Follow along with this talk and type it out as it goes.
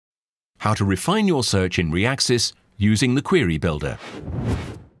How to refine your search in Reaxys using the Query Builder.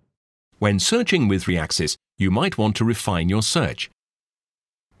 When searching with Reaxys, you might want to refine your search.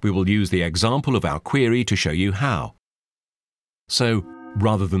 We will use the example of our query to show you how. So,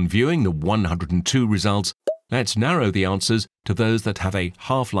 rather than viewing the 102 results, let's narrow the answers to those that have a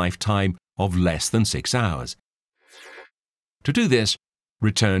half-life time of less than 6 hours. To do this,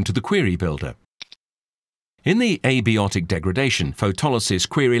 return to the Query Builder. In the abiotic degradation photolysis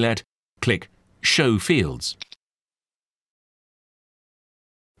querylet, click Show Fields.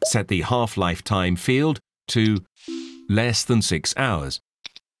 Set the half-life time field to less than 6 hours.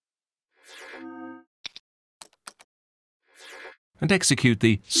 And execute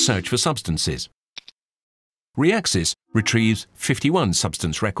the Search for Substances. Reaxys retrieves 51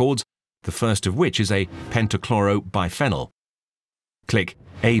 substance records, the first of which is a pentachlorobiphenyl. Click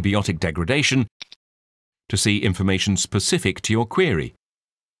Abiotic Degradation to see information specific to your query.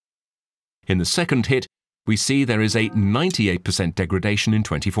 In the second hit, we see there is a 98% degradation in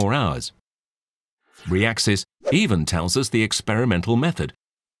 24 hours. Reaxys even tells us the experimental method,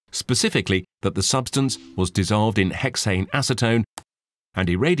 specifically that the substance was dissolved in hexane acetone and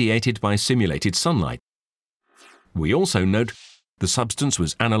irradiated by simulated sunlight. We also note the substance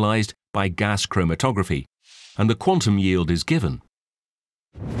was analyzed by gas chromatography, and the quantum yield is given.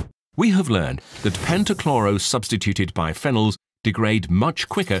 We have learned that pentachloro-substituted biphenyls degrade much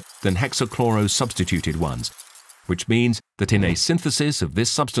quicker than hexachloro-substituted ones, which means that in a synthesis of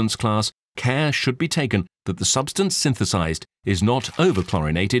this substance class, care should be taken that the substance synthesized is not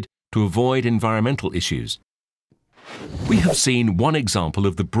overchlorinated to avoid environmental issues. We have seen one example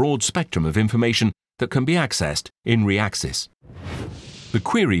of the broad spectrum of information that can be accessed in Reaxys. The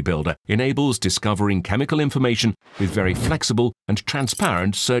Query Builder enables discovering chemical information with very flexible and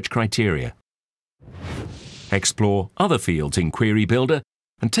transparent search criteria. Explore other fields in Query Builder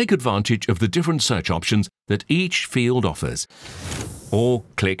and take advantage of the different search options that each field offers. Or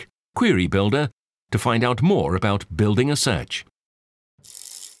click Query Builder to find out more about building a search.